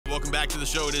Welcome back to the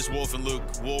show. It is Wolf and Luke.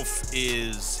 Wolf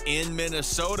is in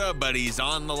Minnesota, but he's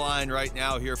on the line right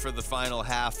now here for the final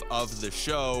half of the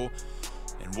show.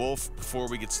 And Wolf, before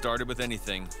we get started with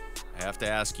anything, I have to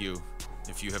ask you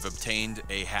if you have obtained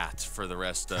a hat for the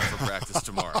rest for practice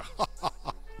tomorrow.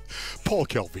 Paul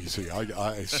Calvisi,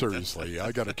 I seriously,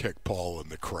 I got to kick Paul in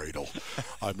the cradle.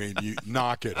 I mean, you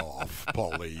knock it off,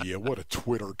 Paulie. What a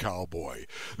Twitter cowboy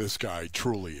this guy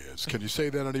truly is. Can you say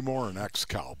that anymore? An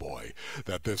ex-cowboy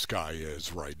that this guy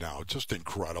is right now. Just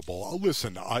incredible. Oh,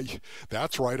 listen,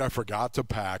 that's right, I forgot to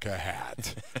pack a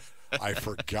hat. I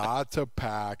forgot to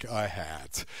pack a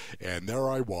hat, and there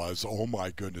I was. Oh,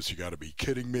 my goodness, you got to be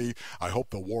kidding me. I hope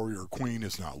the Warrior Queen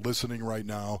is not listening right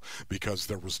now, because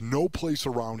there was no place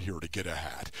around here to get a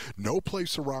hat. No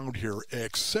place around here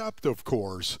except, of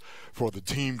course, for the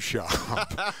team shop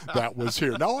that was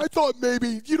here. Now, I thought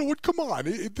maybe, you know what, come on,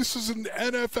 this is an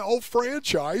NFL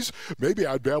franchise. Maybe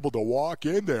I'd be able to walk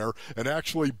in there and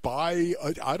actually buy,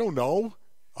 I don't know,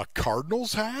 a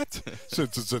Cardinals hat,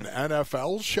 since it's an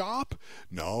NFL shop?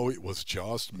 No, it was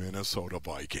just Minnesota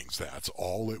Vikings. That's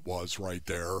all it was right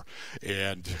there.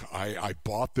 And I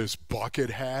bought this bucket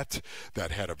hat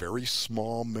that had a very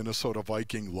small Minnesota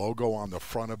Viking logo on the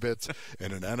front of it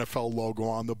and an NFL logo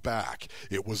on the back.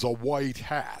 It was a white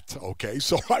hat, okay?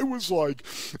 So I was like,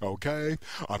 okay,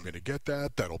 I'm going to get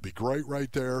that. That'll be great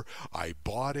right there. I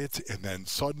bought it, and then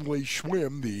suddenly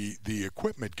Schwim, the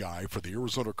equipment guy for the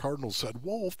Arizona Cardinals, said,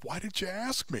 Wolf, why did you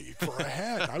ask me for a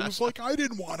hat? I was like, I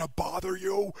didn't want to bother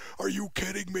you. Are you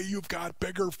kidding me? You've got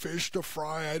bigger fish to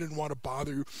fry. I didn't want to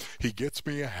bother you. He gets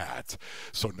me a hat.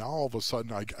 So now all of a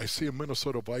sudden I see a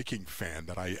Minnesota Viking fan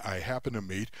that I happen to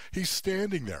meet. He's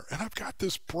standing there, and I've got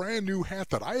this brand new hat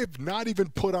that I have not even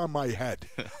put on my head.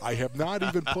 I have not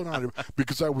even put on it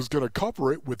because I was going to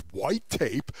cover it with white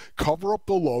tape, cover up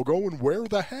the logo, and wear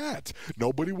the hat.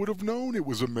 Nobody would have known it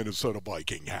was a Minnesota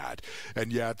Viking hat.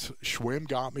 And yet Schwim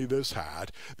got me this hat,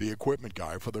 the equipment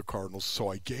guy for the Cardinals, so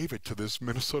I gave it to this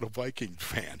Minnesota Viking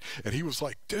fan, and he was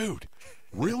like, dude,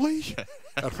 really?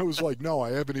 And I was like, no,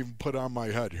 I haven't even put on my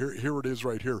head. Here it is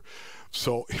right here.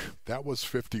 So that was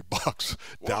 $50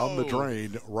 down the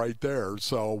drain right there.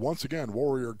 So once again,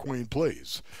 Warrior Queen,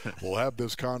 please. We'll have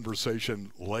this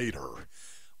conversation later.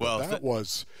 Well, it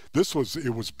was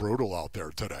brutal out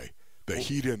there today. The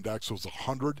heat index was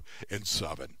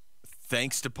 107.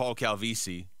 Thanks to Paul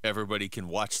Calvisi, everybody can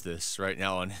watch this right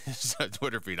now on his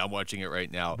Twitter feed. I'm watching it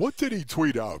right now. What did he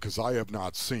tweet out? Because I have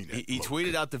not seen it. He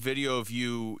tweeted out the video of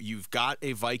you've got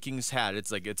a Vikings hat.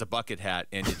 It's a bucket hat,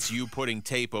 and it's you putting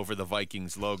tape over the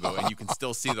Vikings logo, and you can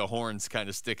still see the horns kind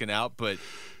of sticking out. But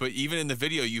even in the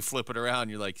video, you flip it around,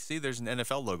 you're like, see, there's an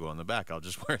NFL logo on the back. I'll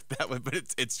just wear it that way. But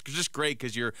it's just great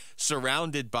because you're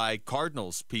surrounded by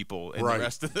Cardinals people in the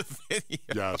rest of the video.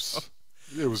 Yes.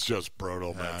 It was just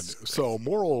brutal, man. So,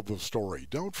 moral of the story,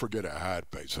 don't forget a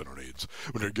hat, Basinonians,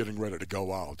 when you're getting ready to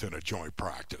go out in a joint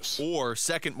practice. Or,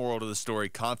 second moral to the story,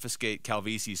 confiscate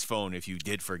Calvisi's phone if you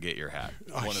did forget your hat.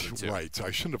 One of the two. Right.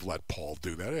 I shouldn't have let Paul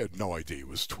do that. I had no idea he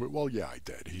was well, yeah, I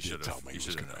did. He did tell me he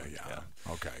was going to. Yeah.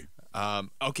 Okay.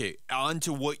 Okay, on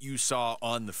to what you saw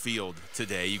on the field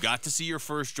today. You got to see your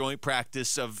first joint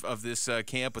practice of this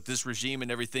camp with this regime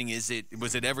and everything.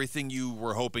 Was it everything you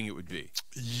were hoping it would be?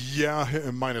 Yeah,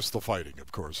 minus the fighting,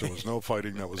 of course. There was no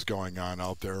fighting that was going on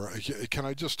out there. Can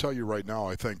I just tell you right now,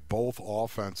 I think both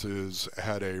offenses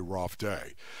had a rough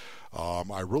day.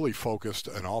 I really focused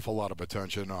an awful lot of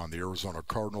attention on the Arizona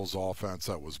Cardinals offense.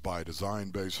 That was by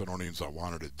design, Basinonians. I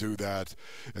wanted to do that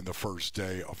in the first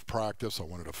day of practice. I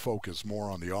wanted to focus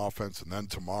more on the offense, and then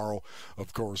tomorrow,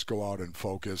 of course, go out and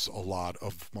focus a lot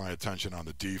of my attention on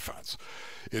the defense.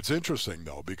 It's interesting,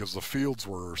 though, because the fields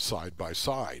were side by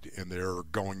side, and they're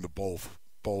going to both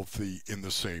in the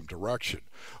same direction.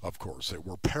 Of course, they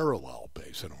were parallel,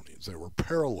 Basinonians. They were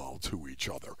parallel to each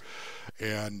other.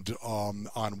 And on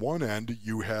one end,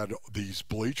 you had these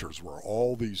bleachers where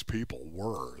all these people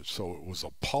were. So it was a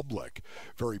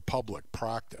very public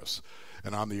practice.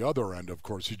 And on the other end, of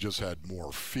course, you just had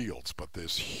more fields. But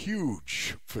this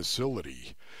huge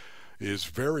facility is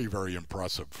very, very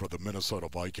impressive for the Minnesota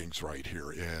Vikings right here.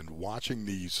 And watching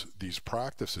these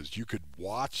practices, you could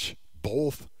watch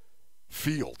both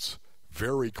fields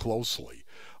very closely.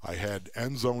 I had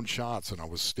end zone shots, and I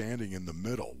was standing in the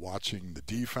middle watching the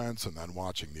defense and then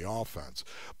watching the offense.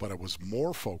 But I was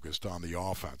more focused on the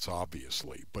offense,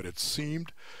 obviously. But it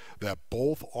seemed that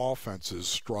both offenses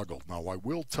struggled. Now, I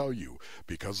will tell you,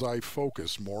 because I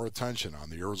focused more attention on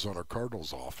the Arizona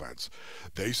Cardinals offense,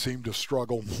 they seem to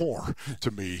struggle more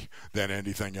to me than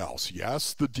anything else.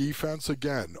 Yes, the defense,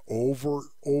 again, over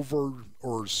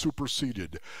or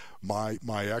superseded my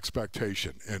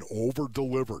expectation and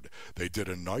over-delivered. They did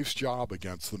a nice job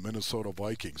against the Minnesota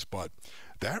Vikings, but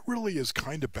that really has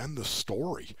kind of been the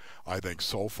story, I think,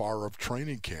 so far of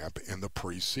training camp in the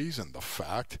preseason. The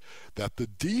fact that the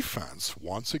defense,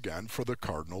 once again, for the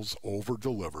Cardinals,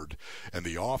 over-delivered, and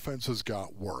the offense has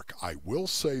got work. I will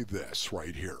say this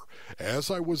right here.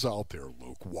 As I was out there,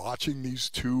 Luke, watching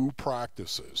these two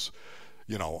practices,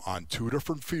 on two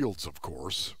different fields, of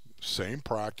course, same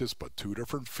practice, but two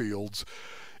different fields,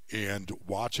 and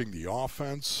watching the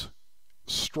offense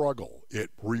struggle, it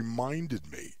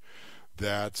reminded me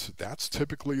that's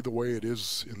typically the way it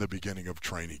is in the beginning of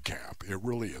training camp. It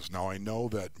really is. Now, I know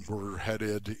that we're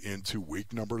headed into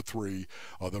week number 3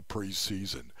 of the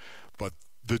preseason, but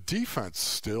the defense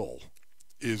still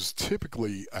is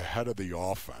typically ahead of the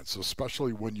offense,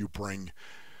 especially when you bring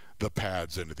the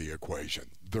pads into the equation.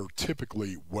 They're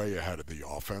typically way ahead of the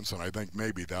offense, and I think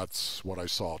maybe that's what I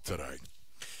saw today.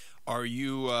 Are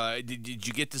you? Did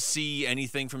you get to see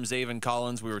anything from Zaven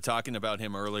Collins? We were talking about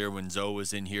him earlier when Zoe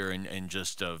was in here, and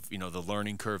just of the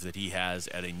learning curve that he has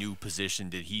at a new position.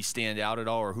 Did he stand out at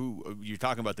all, or who? You're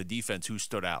talking about the defense. Who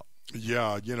stood out?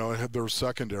 Yeah, it had their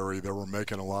secondary. They were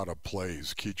making a lot of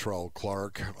plays. Keitrell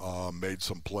Clark made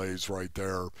some plays right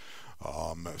there.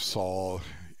 Saw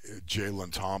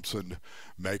Jalen Thompson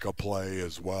make a play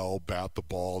as well, bat the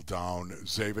ball down.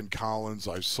 Zaven Collins,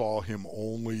 I saw him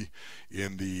only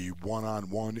in the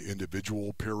one-on-one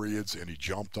individual periods, and he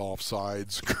jumped off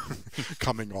sides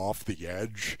coming off the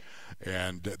edge,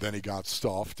 and then he got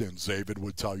stuffed, and Zaven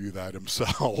would tell you that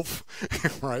himself,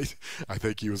 right? I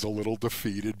think he was a little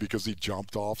defeated because he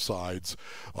jumped off sides,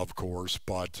 of course,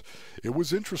 but it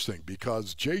was interesting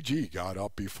because JG got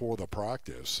up before the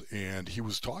practice, and he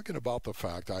was talking about the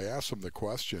fact, I asked him the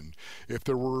question, if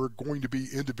there were going to be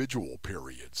individual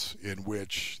periods in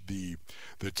which the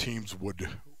teams would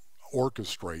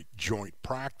orchestrate joint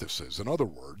practices. In other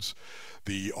words,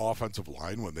 the offensive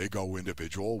line, when they go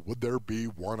individual, would there be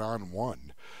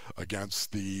one-on-one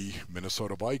against the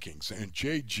Minnesota Vikings? And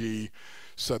JG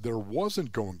said there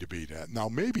wasn't going to be that. Now,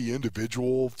 maybe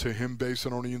individual to him,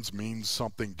 Basinonians, means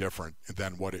something different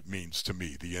than what it means to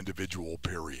me, the individual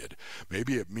period.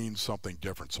 Maybe it means something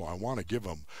different, so I want to give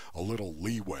him a little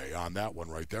leeway on that one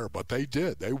right there. But they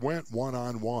did. They went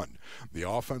one-on-one. The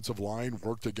offensive line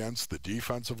worked against the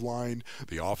defensive line.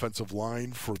 The offensive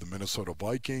line for the Minnesota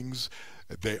Vikings,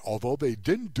 although they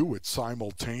didn't do it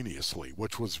simultaneously,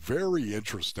 which was very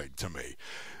interesting to me,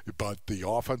 but the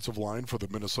offensive line for the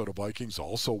Minnesota Vikings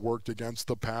also worked against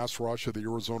the pass rush of the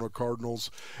Arizona Cardinals,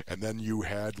 and then you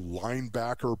had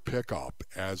linebacker pickup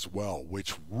as well,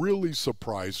 which really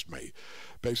surprised me.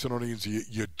 Basinonians,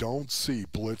 you don't see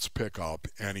blitz pickup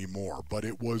anymore, but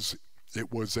it was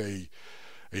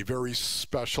a very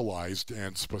specialized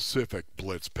and specific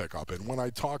blitz pickup. And when I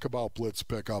talk about blitz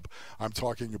pickup, I'm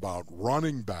talking about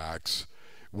running backs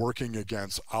working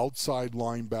against outside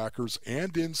linebackers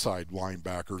and inside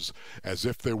linebackers as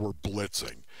if they were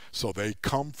blitzing. So they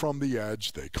come from the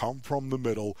edge, they come from the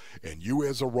middle, and you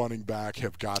as a running back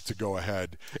have got to go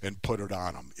ahead and put it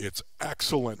on them. It's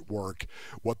excellent work.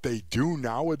 What they do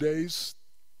nowadays,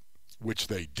 which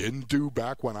they didn't do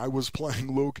back when I was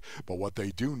playing, Luke, but what they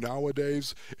do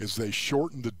nowadays is they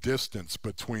shorten the distance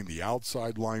between the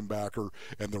outside linebacker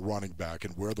and the running back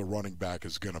and where the running back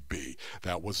is going to be.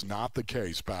 That was not the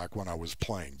case back when I was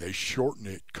playing. They shorten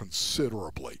it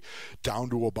considerably,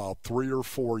 down to about 3 or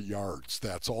 4 yards.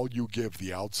 That's all you give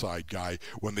the outside guy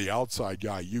when the outside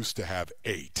guy used to have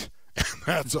 8. And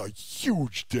that's a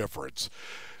huge difference.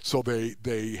 So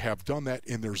they have done that,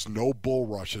 and there's no bull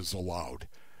rushes allowed.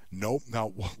 Nope.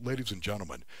 Now, ladies and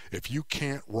gentlemen, if you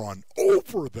can't run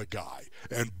over the guy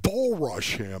and bull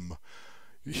rush him,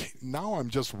 now I'm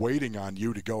just waiting on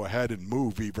you to go ahead and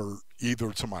move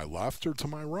either to my left or to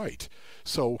my right.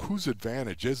 So whose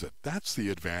advantage is it? That's the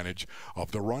advantage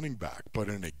of the running back. But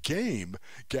in a game,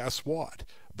 guess what?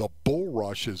 The bull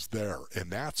rush is there, and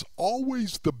that's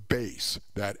always the base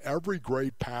that every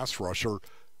great pass rusher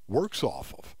works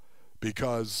off of.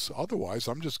 Because otherwise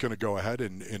I'm just going to go ahead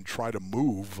and try to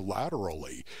move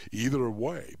laterally either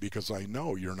way, because I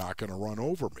know you're not going to run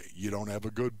over me. You don't have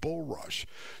a good bull rush.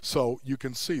 So you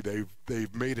can see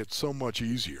they've made it so much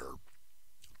easier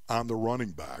on the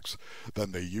running backs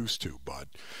than they used to. But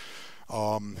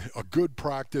A good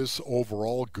practice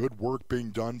overall, good work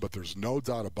being done, but there's no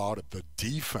doubt about it. The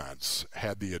defense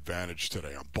had the advantage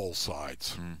today on both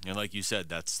sides. And like you said,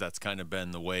 that's kind of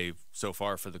been the way so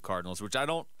far for the Cardinals, which I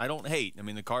don't hate. I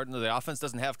mean, the offense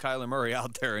doesn't have Kyler Murray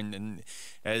out there, and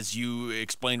as you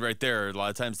explained right there, a lot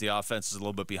of times the offense is a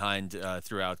little bit behind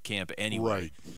throughout camp anyway. Right.